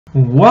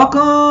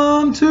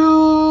Welcome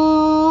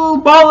to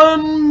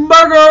Ballin'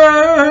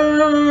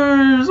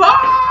 Burgers!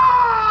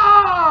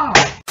 Ah!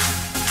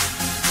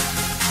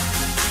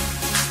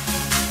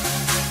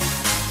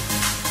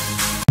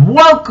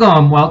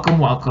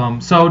 Welcome.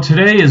 So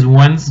today is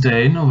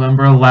Wednesday,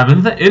 November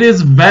 11th. It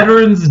is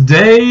Veterans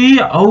Day.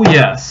 Oh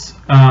yes.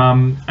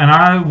 And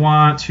I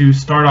want to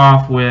start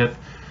off with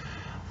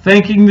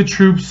thanking the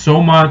troops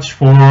so much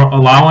for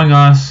allowing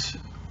us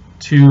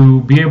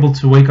to be able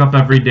to wake up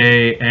every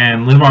day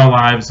and live our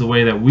lives the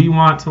way that we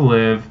want to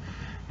live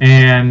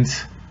and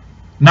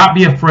not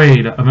be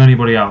afraid of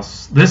anybody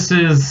else. This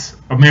is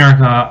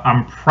America.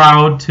 I'm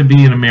proud to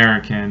be an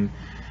American,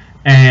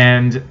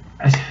 and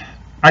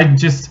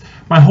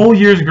my whole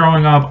years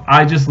growing up,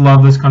 I just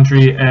love this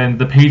country and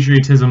the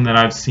patriotism that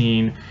I've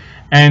seen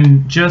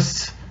and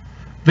just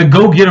the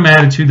go-get-em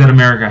attitude that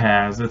America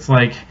has. It's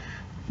like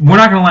we're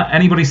not going to let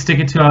anybody stick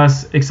it to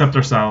us except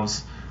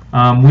ourselves.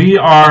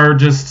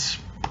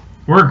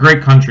 We're a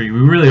great country. We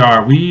really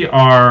are. We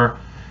are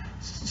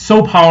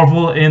so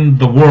powerful in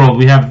the world.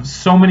 We have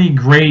so many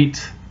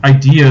great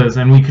ideas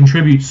and we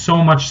contribute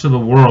so much to the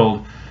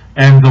world.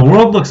 And the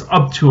world looks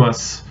up to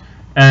us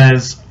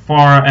as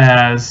far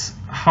as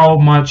how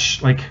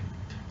much,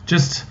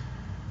 just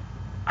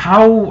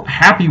how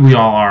happy we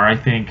all are, I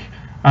think.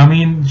 I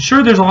mean,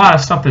 sure, there's a lot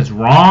of stuff that's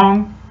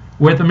wrong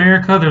with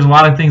America. There's a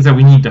lot of things that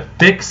we need to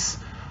fix,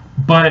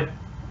 but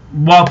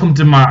welcome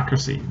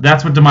democracy.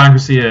 That's what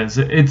democracy is.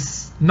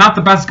 It's not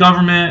the best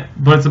government,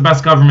 but it's the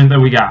best government that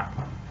we got.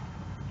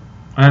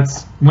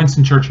 That's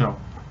Winston Churchill.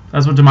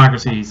 That's what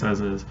democracy, he says,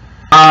 is.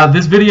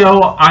 This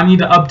video, I need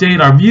to update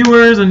our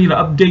viewers. I need to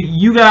update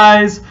you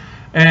guys.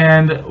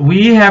 And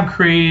we have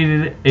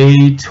created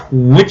a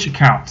Twitch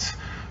account.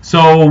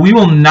 So we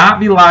will not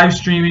be live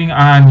streaming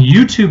on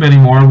YouTube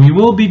anymore. We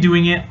will be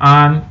doing it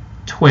on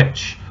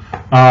Twitch.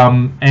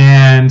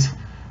 And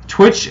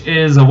Twitch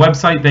is a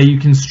website that you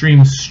can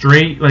stream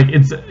straight.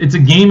 It's a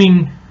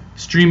gaming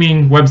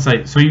streaming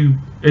website. So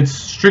it's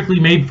strictly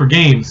made for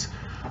games,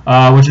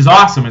 which is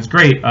awesome. It's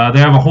great. They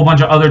have a whole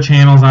bunch of other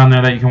channels on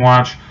there that you can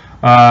watch.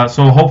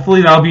 So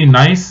hopefully that'll be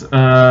nice.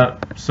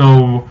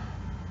 So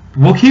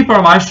we'll keep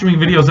our live streaming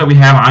videos that we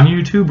have on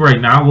YouTube right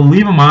now. We'll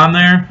leave them on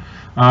there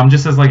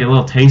just as like a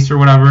little taste or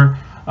whatever.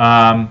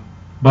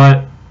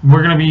 But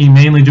we're going to be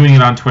mainly doing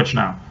it on Twitch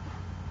now.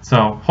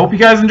 So, hope you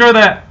guys enjoy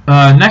that.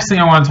 Next thing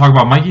I want to talk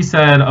about, Mikey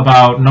said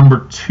about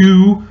number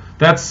 2.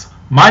 That's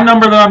my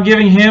number that I'm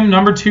giving him,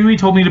 number 2. He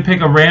told me to pick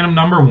a random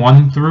number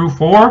 1 through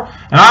 4,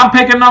 and I'll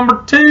pick a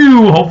number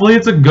 2. Hopefully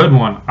it's a good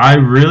one. I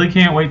really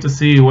can't wait to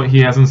see what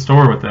he has in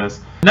store with this.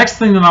 Next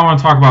thing that I want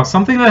to talk about,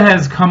 something that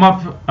has come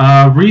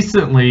up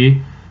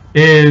recently,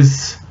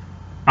 is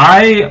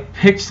I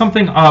picked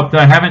something up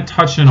that I haven't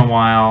touched in a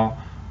while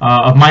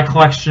of my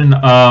collection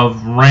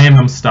of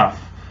random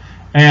stuff,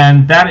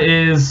 and that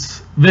is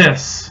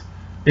this.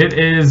 It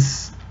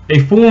is a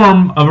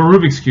form of a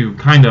Rubik's Cube,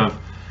 kind of.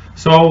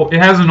 So it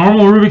has a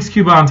normal Rubik's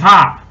Cube on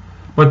top,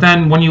 but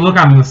then when you look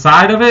on the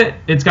side of it,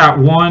 it's got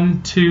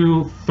 1,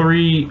 2,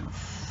 3,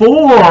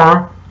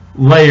 4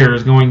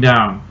 layers going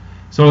down.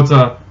 So it's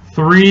a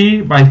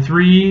 3 by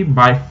 3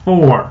 by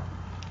 4.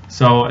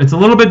 So it's a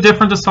little bit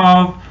different to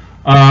solve.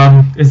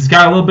 It's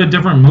got a little bit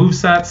different move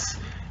sets,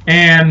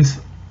 and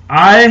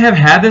I have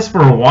had this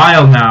for a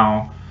while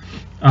now.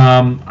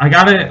 I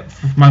got it,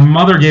 my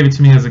mother gave it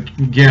to me as a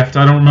gift.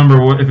 I don't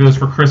remember if it was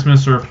for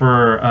Christmas or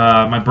for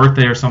my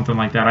birthday or something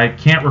like that. I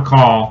can't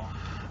recall.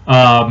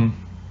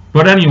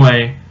 But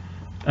anyway,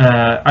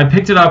 I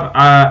picked it up.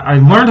 I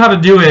learned how to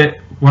do it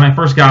when I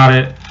first got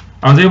it.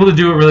 I was able to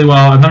do it really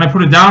well, and then I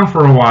put it down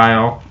for a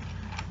while,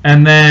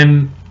 and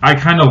then I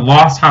kind of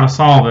lost how to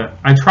solve it.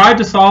 I tried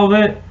to solve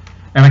it,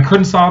 and I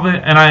couldn't solve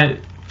it, and I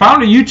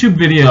found a YouTube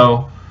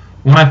video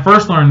when I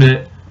first learned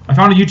it. I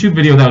found a YouTube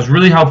video that was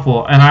really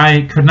helpful, and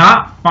I could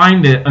not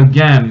find it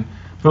again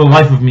for the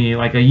life of me,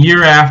 like a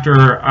year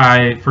after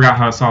I forgot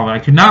how to solve it. I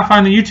could not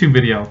find the YouTube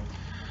video.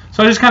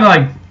 So I just kind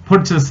of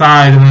put it to the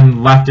side and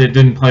then left it,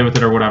 didn't play with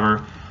it or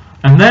whatever.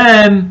 And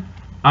then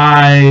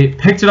I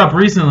picked it up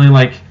recently,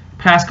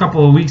 past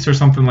couple of weeks or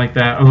something like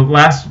that,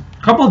 last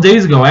couple of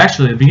days ago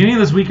actually, the beginning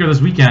of this week or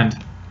this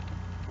weekend.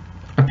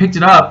 I picked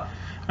it up.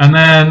 And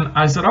then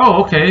I said,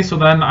 oh, okay. So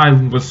then I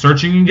was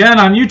searching again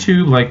on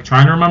YouTube,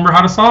 trying to remember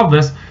how to solve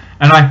this.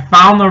 And I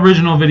found the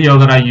original video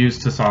that I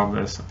used to solve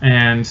this.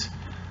 And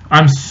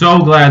I'm so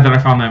glad that I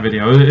found that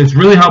video. It's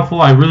really helpful.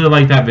 I really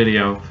like that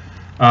video.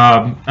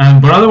 But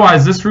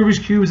otherwise, this Rubik's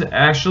Cube is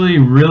actually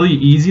really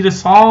easy to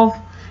solve.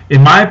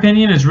 In my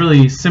opinion, it's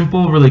really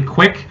simple, really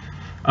quick.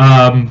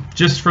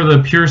 Just for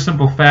the pure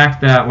simple fact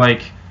that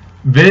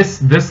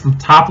this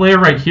top layer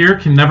right here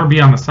can never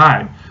be on the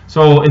side.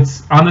 So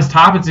it's on this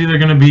top, it's either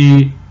going to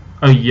be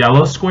a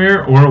yellow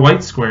square or a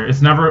white square.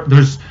 There's never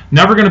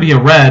going to be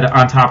a red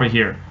on top of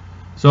here.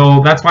 So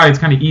that's why it's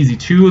kind of easy.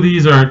 Two of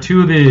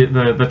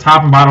the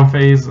top and bottom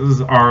phases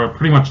are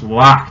pretty much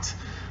locked.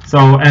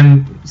 So,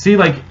 and see,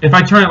 if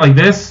I turn it like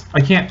this,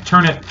 I can't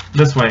turn it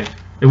this way.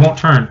 It won't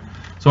turn.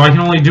 So I can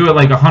only do it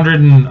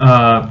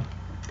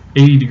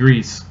 180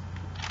 degrees.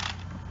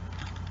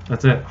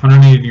 That's it.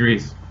 180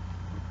 degrees.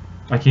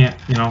 I can't,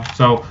 you know.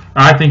 So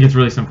I think it's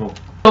really simple.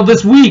 So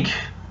this week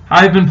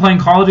I've been playing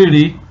Call of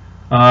Duty.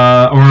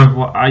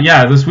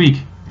 Yeah, this week.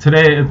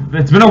 Today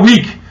it's been a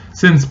week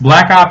since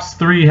Black Ops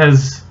 3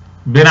 has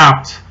been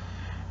out,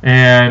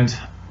 and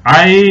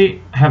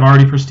I have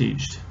already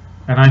prestiged,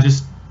 and I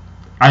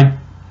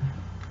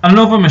don't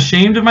know if I'm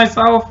ashamed of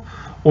myself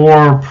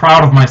or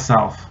proud of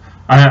myself.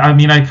 I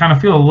mean, I kind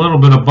of feel a little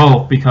bit of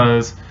both,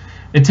 because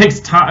it takes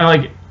time.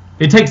 Like,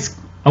 it takes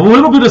a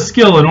little bit of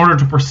skill in order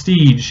to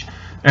prestige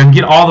and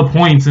get all the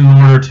points in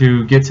order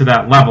to get to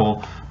that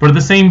level. But at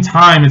the same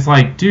time, it's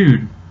like,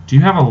 dude, do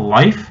you have a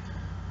life?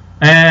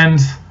 And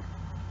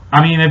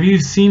I mean, have you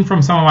seen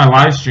from some of my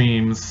live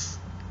streams?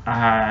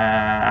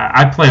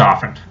 I play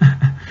often,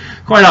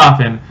 quite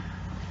often.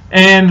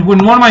 And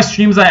when one of my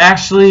streams, I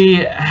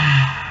actually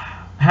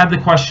had the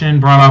question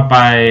brought up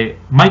by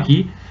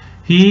Mikey.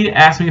 He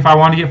asked me if I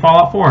wanted to get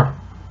Fallout 4.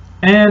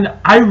 And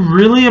I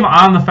really am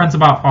on the fence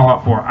about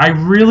Fallout 4. I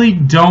really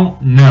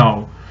don't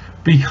know,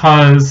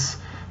 because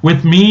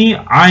with me,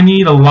 I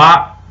need a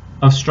lot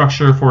of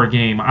structure for a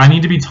game. I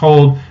need to be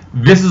told,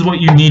 this is what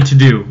you need to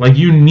do. Like,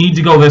 you need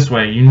to go this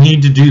way. You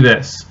need to do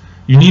this.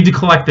 You need to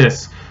collect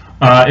this.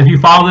 If you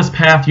follow this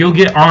path, you'll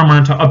get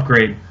armor to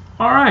upgrade.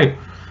 All right.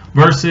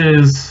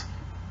 Versus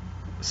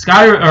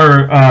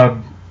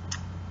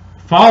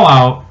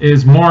Fallout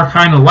is more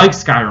kind of like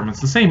Skyrim. It's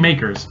the same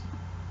makers.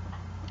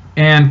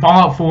 And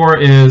Fallout 4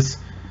 is,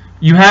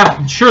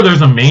 sure,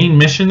 there's a main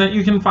mission that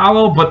you can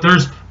follow, but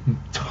there's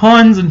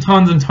tons and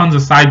tons and tons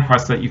of side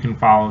quests that you can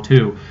follow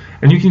too.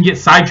 And you can get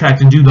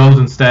sidetracked and do those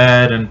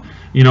instead, and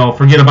you know,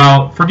 forget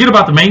about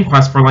the main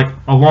quest for like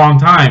a long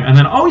time, and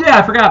then, oh yeah,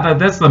 I forgot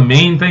that's the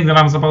main thing that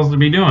I'm supposed to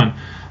be doing.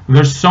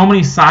 There's so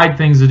many side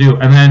things to do,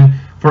 and then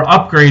for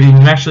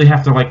upgrading, you actually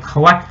have to like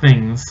collect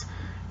things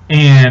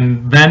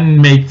and then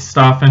make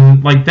stuff,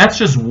 and like that's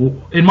just,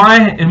 in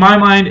my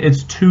mind,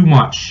 it's too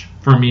much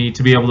for me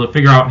to be able to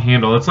figure out and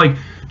handle. It's like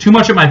too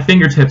much at my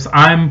fingertips.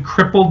 I'm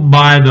crippled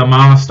by the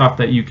amount of stuff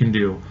that you can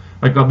do,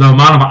 like the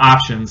amount of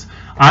options.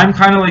 I'm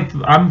kind of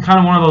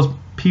one of those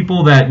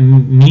people that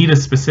need a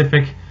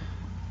specific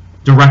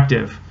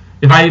directive.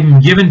 If I'm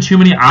given too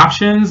many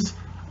options,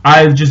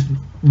 I just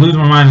lose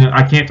my mind and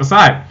I can't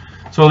decide.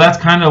 So that's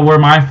kind of where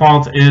my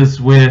fault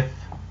is with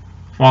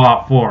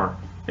Fallout 4.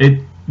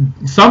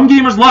 Some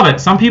gamers love it.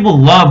 Some people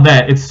love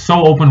that it's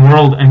so open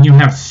world and you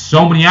have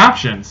so many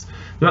options.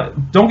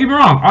 Don't get me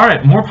wrong. All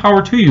right, more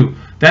power to you.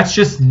 That's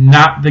just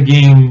not the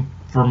game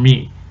for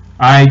me.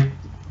 I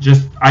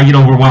get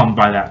overwhelmed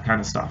by that kind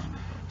of stuff.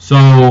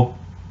 So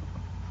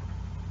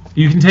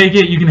you can take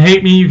it, you can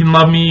hate me, you can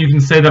love me, you can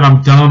say that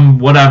I'm dumb,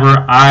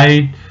 whatever.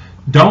 I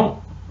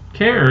don't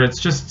care. It's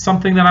just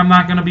something that I'm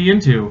not going to be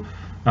into.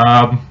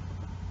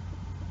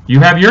 You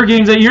have your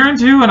games that you're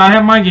into, and I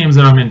have my games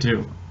that I'm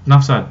into.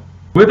 Enough said.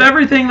 With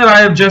everything that I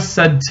have just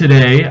said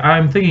today,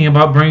 I'm thinking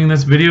about bringing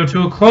this video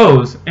to a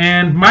close.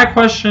 And my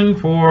question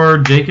for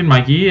Jake and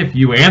Mikey, if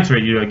you answer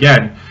it, you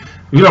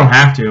don't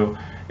have to,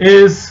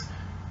 is,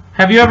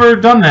 have you ever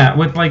done that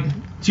with, like,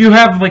 do you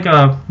have like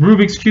a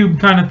Rubik's Cube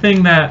kind of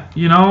thing that,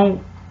 you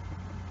know,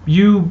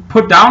 you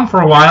put down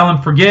for a while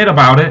and forget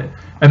about it,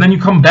 and then you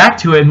come back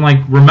to it and like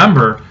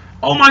remember,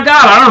 oh my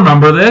god, I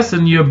remember this,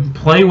 and you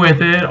play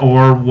with it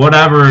or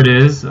whatever it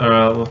is.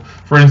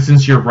 For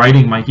instance, you're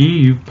writing, Mikey.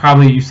 You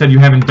said you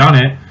haven't done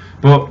it,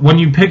 but when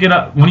you pick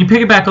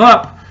it back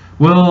up,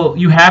 will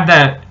you have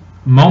that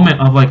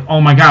moment of like,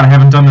 oh my god, I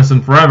haven't done this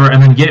in forever,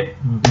 and then get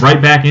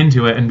right back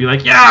into it and be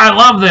like, yeah, I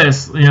love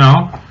this, you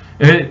know?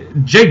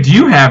 Jake, do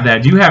you have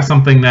that? Do you have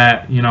something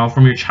that, you know,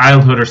 from your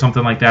childhood or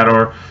something like that,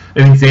 or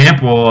an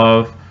example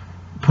of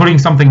putting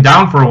something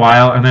down for a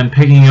while and then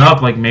picking it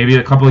up like maybe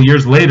a couple of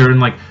years later and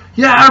like,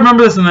 yeah, I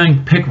remember this, and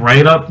then pick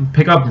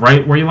up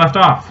right where you left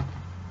off?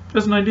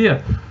 Just an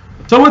idea.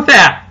 So with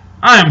that,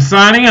 I'm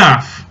signing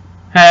off.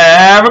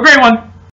 Have a great one.